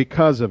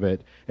because of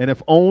it. And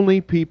if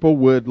only people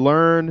would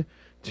learn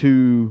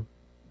to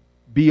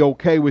be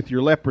okay with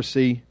your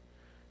leprosy,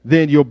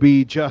 then you'll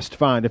be just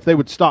fine. If they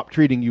would stop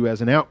treating you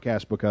as an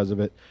outcast because of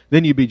it,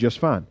 then you'd be just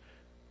fine.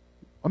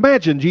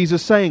 Imagine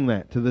Jesus saying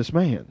that to this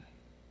man.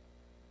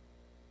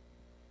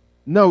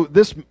 No,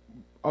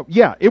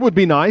 it would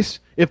be nice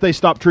if they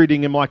stopped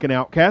treating him like an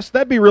outcast.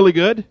 That'd be really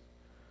good.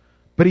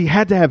 But he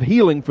had to have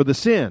healing for the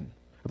sin,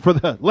 for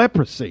the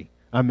leprosy,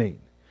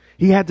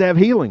 He had to have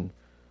healing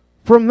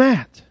from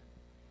that.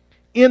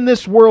 In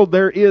this world,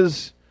 there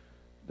is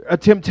a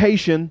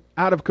temptation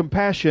out of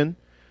compassion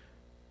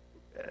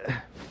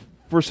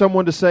for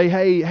someone to say,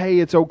 hey,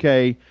 it's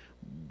okay.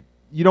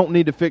 You don't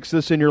need to fix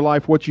this in your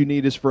life. What you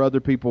need is for other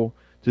people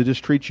to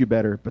just treat you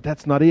better. But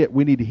that's not it.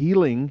 We need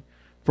healing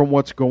from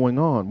what's going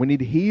on. We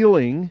need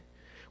healing.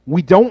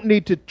 We don't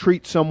need to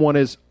treat someone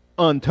as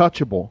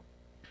untouchable,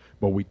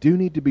 but we do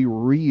need to be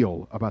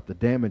real about the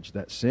damage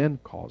that sin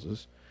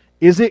causes.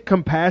 Is it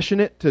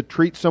compassionate to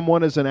treat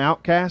someone as an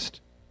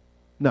outcast?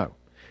 No.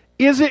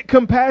 Is it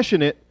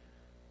compassionate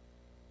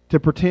to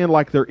pretend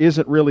like there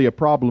isn't really a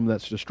problem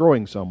that's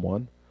destroying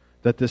someone,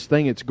 that this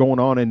thing that's going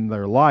on in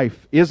their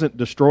life isn't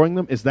destroying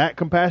them? Is that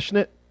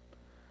compassionate?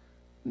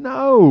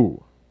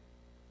 No,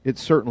 it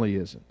certainly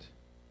isn't.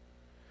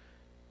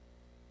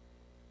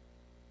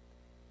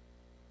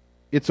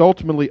 It's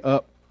ultimately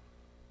up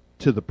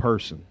to the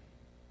person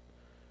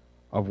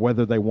of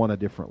whether they want a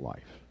different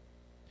life.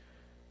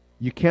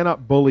 You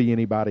cannot bully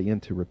anybody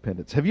into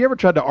repentance. Have you ever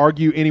tried to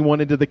argue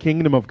anyone into the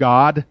kingdom of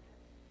God?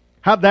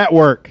 How'd that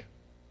work?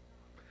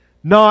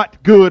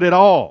 Not good at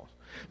all.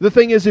 The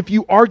thing is, if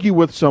you argue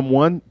with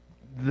someone,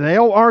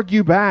 they'll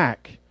argue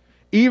back.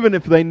 Even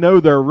if they know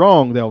they're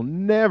wrong, they'll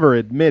never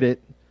admit it.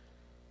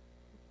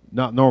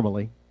 Not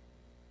normally.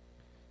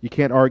 You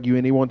can't argue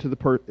anyone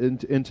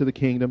into the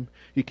kingdom.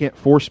 You can't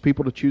force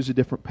people to choose a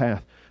different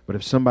path. But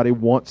if somebody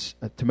wants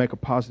to make a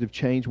positive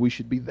change, we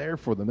should be there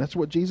for them. That's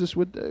what Jesus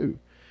would do.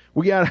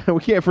 We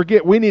can't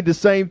forget, we need the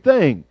same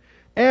thing.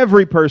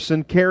 Every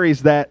person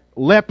carries that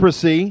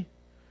leprosy,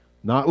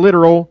 not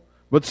literal,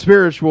 but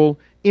spiritual,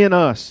 in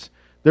us.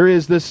 There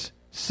is this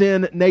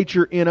sin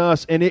nature in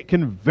us, and it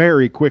can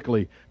very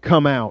quickly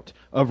come out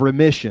of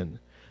remission.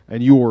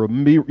 And you'll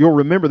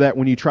remember that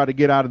when you try to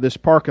get out of this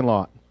parking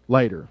lot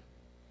later.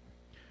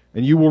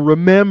 And you will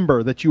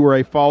remember that you are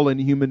a fallen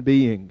human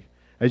being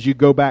as you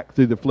go back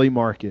through the flea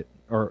market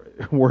or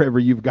wherever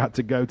you've got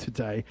to go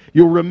today.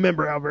 You'll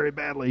remember how very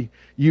badly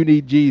you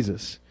need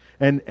Jesus.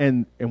 And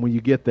when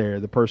you get there,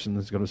 the person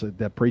is going to say,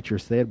 that preacher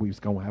said we was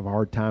going to have a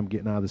hard time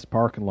getting out of this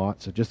parking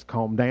lot, so just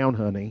calm down,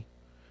 honey.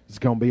 It's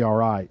going to be all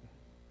right.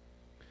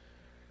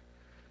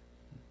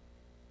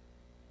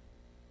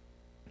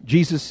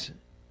 Jesus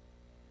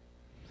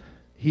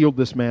healed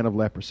this man of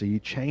leprosy. He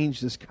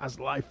changed this guy's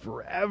life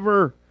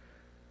forever.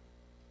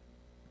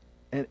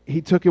 And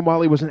he took him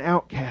while he was an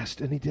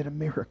outcast, and he did a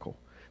miracle.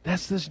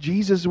 That's this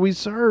Jesus we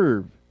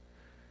serve.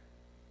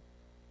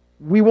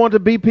 We want to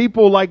be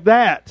people like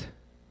that.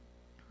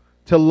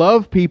 To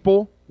love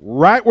people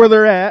right where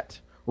they're at,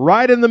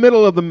 right in the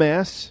middle of the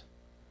mess,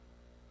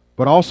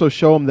 but also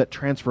show them that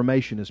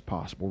transformation is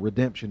possible,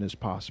 redemption is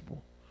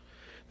possible.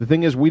 The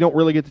thing is, we don't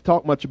really get to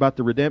talk much about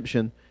the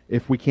redemption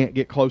if we can't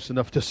get close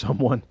enough to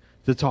someone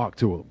to talk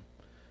to them.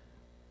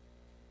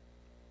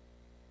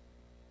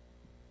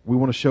 We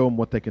want to show them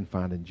what they can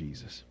find in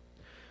Jesus.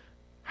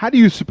 How do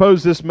you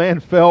suppose this man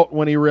felt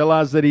when he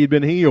realized that he had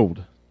been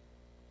healed?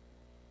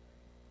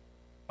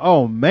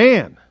 Oh,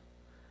 man.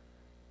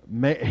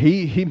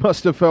 He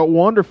must have felt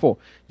wonderful.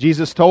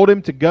 Jesus told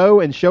him to go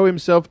and show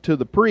himself to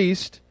the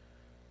priest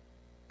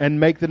and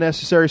make the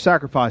necessary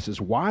sacrifices.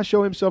 Why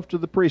show himself to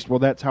the priest? Well,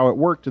 that's how it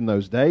worked in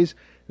those days.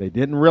 They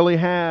didn't really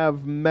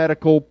have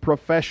medical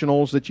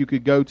professionals that you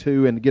could go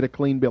to and get a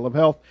clean bill of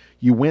health.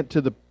 You went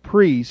to the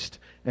priest,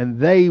 and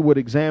they would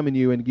examine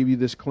you and give you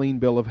this clean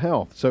bill of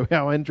health. So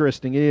how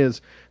interesting it is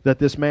that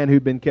this man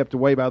who'd been kept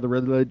away by the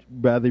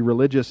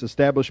religious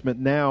establishment,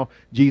 now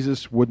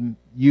Jesus would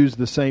use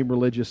the same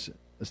religious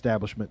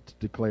establishment to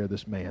declare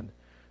this man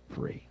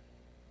free.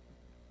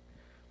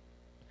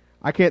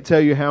 I can't tell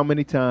you how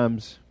many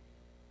times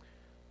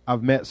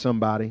I've met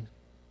somebody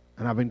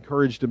and I've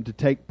encouraged them to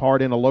take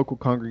part in a local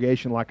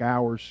congregation like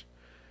ours,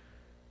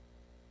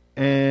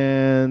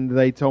 and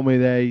they told me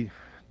they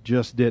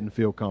just didn't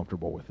feel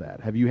comfortable with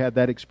that. Have you had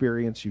that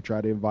experience? You try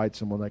to invite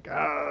someone like,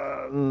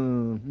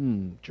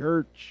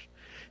 church?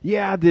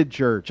 Yeah, I did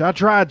church. I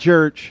tried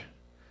church.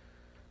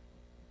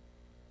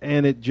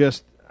 And it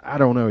just, I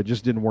don't know, it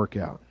just didn't work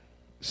out.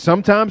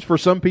 Sometimes for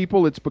some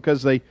people it's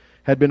because they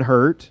had been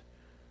hurt.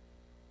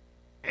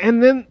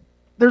 And then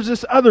there's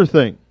this other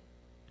thing,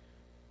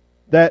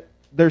 that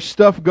there's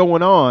stuff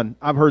going on.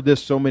 I've heard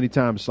this so many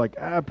times. It's like,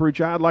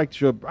 preacher, I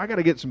got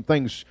to get some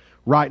things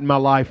right in my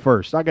life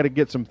first. I got to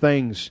get some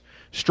things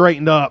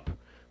straightened up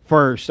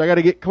first. I got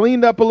to get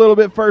cleaned up a little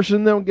bit first,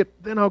 and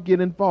then I'll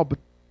get involved. But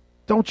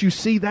don't you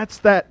see, that's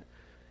that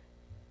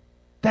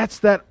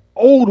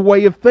old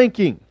way of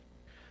thinking,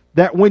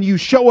 that when you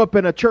show up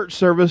in a church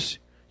service,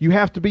 you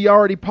have to be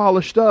already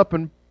polished up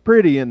and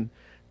pretty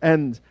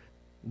and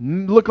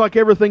look like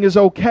everything is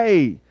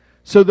okay.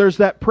 So there's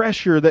that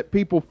pressure that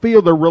people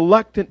feel. They're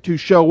reluctant to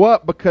show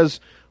up because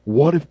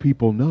what if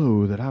people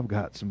know that I've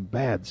got some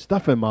bad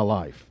stuff in my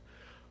life?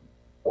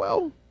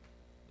 Well,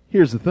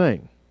 here's the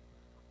thing.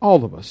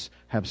 All of us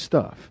have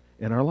stuff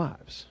in our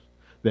lives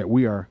that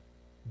we are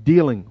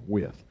dealing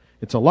with.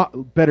 It's a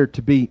lot better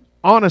to be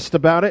honest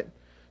about it,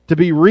 to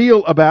be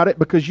real about it,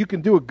 because you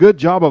can do a good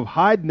job of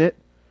hiding it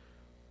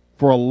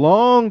for a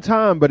long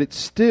time, but it's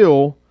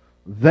still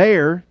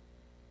there.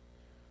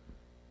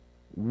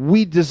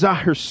 We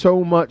desire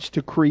so much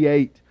to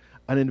create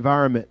an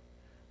environment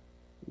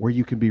where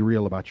you can be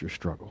real about your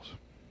struggles.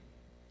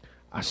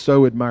 I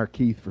so admire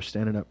Keith for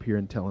standing up here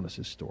and telling us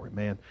his story.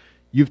 Man,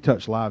 you've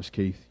touched lives,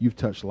 Keith. You've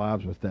touched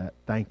lives with that.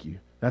 Thank you.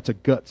 That's a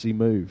gutsy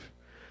move.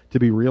 To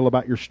be real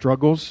about your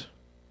struggles.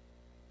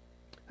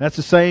 That's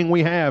the saying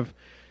we have.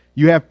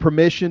 You have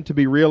permission to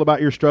be real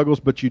about your struggles,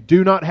 but you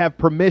do not have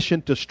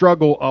permission to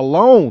struggle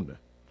alone.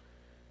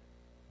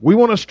 We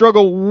want to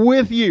struggle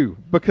with you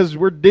because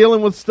we're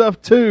dealing with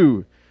stuff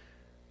too.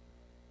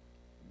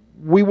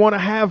 We want to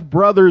have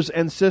brothers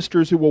and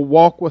sisters who will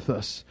walk with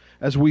us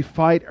as we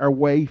fight our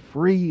way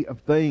free of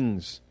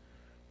things.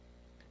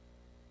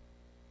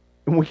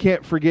 And we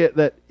can't forget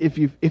that if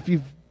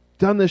you've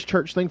done this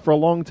church thing for a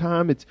long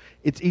time,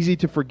 it's easy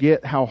to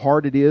forget how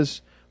hard it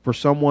is for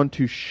someone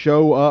to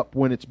show up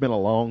when it's been a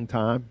long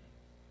time.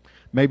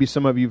 Maybe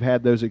some of you have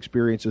had those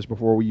experiences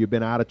before where you've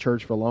been out of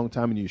church for a long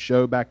time and you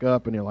show back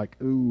up and you're like,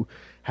 ooh,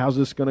 how's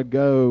this going to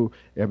go?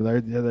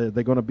 Are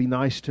they going to be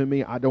nice to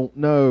me? I don't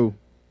know.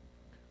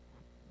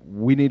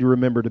 We need to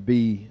remember to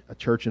be a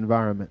church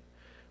environment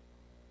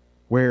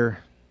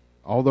where,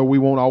 although we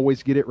won't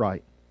always get it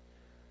right,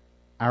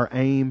 our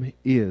aim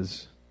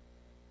is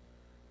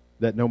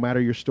that no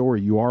matter your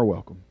story, you are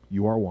welcome,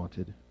 you are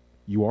wanted,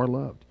 you are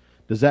loved.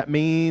 Does that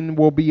mean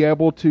we'll be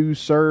able to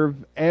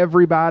serve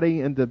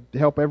everybody and to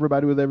help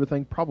everybody with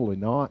everything? Probably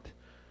not.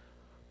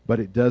 But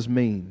it does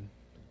mean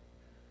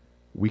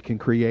we can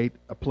create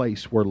a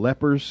place where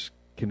lepers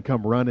can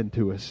come running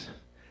to us.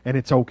 And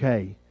it's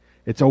okay.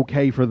 It's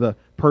okay for the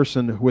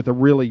person with a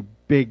really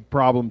big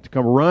problem to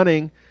come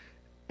running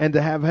and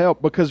to have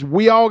help. Because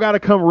we all got to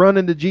come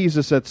running to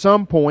Jesus at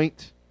some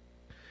point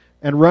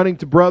and running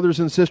to brothers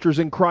and sisters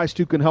in Christ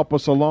who can help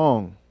us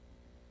along.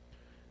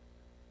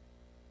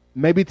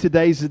 Maybe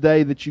today's the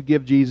day that you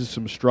give Jesus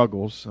some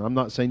struggles. I'm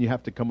not saying you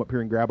have to come up here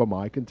and grab a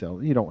mic and tell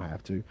him. You don't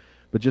have to.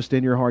 But just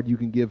in your heart, you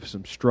can give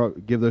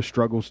those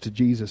struggles to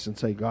Jesus and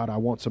say, God, I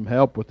want some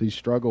help with these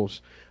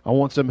struggles. I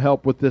want some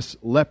help with this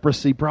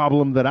leprosy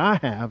problem that I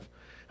have.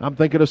 I'm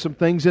thinking of some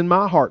things in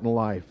my heart and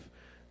life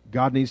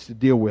God needs to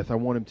deal with. I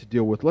want Him to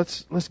deal with.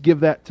 Let's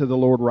give that to the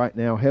Lord right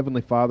now.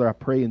 Heavenly Father, I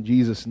pray in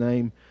Jesus'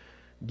 name,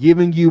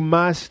 giving you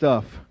my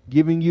stuff,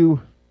 giving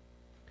you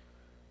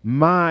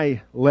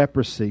my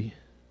leprosy.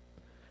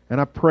 And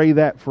I pray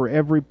that for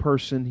every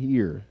person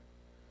here,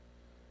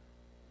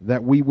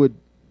 that we would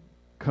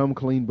come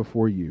clean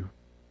before you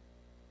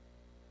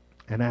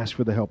and ask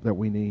for the help that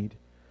we need.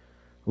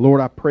 Lord,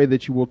 I pray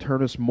that you will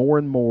turn us more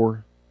and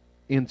more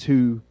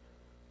into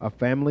a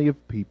family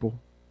of people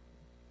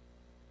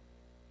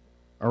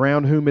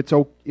around whom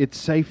it's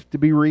safe to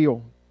be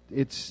real.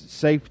 It's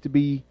safe to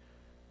be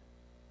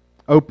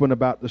open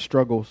about the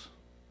struggles.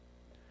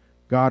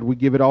 God, we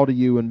give it all to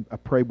you, and I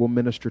pray we'll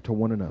minister to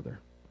one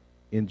another.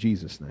 In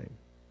Jesus' name,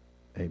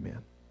 amen.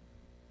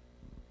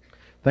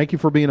 Thank you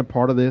for being a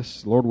part of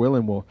this. Lord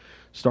willing, we'll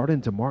start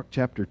into Mark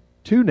chapter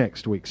 2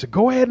 next week. So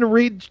go ahead and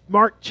read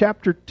Mark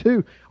chapter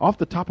 2. Off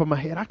the top of my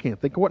head, I can't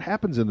think of what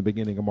happens in the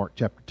beginning of Mark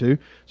chapter 2.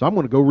 So I'm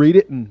going to go read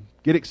it and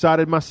get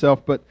excited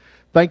myself. But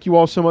thank you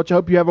all so much. I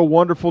hope you have a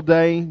wonderful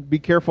day. Be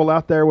careful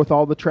out there with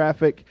all the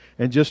traffic.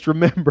 And just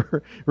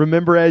remember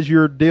as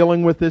you're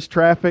dealing with this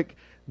traffic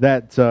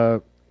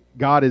that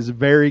God is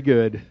very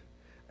good.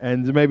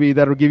 And maybe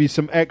that'll give you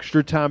some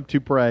extra time to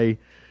pray.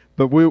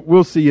 But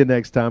we'll see you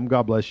next time.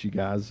 God bless you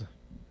guys.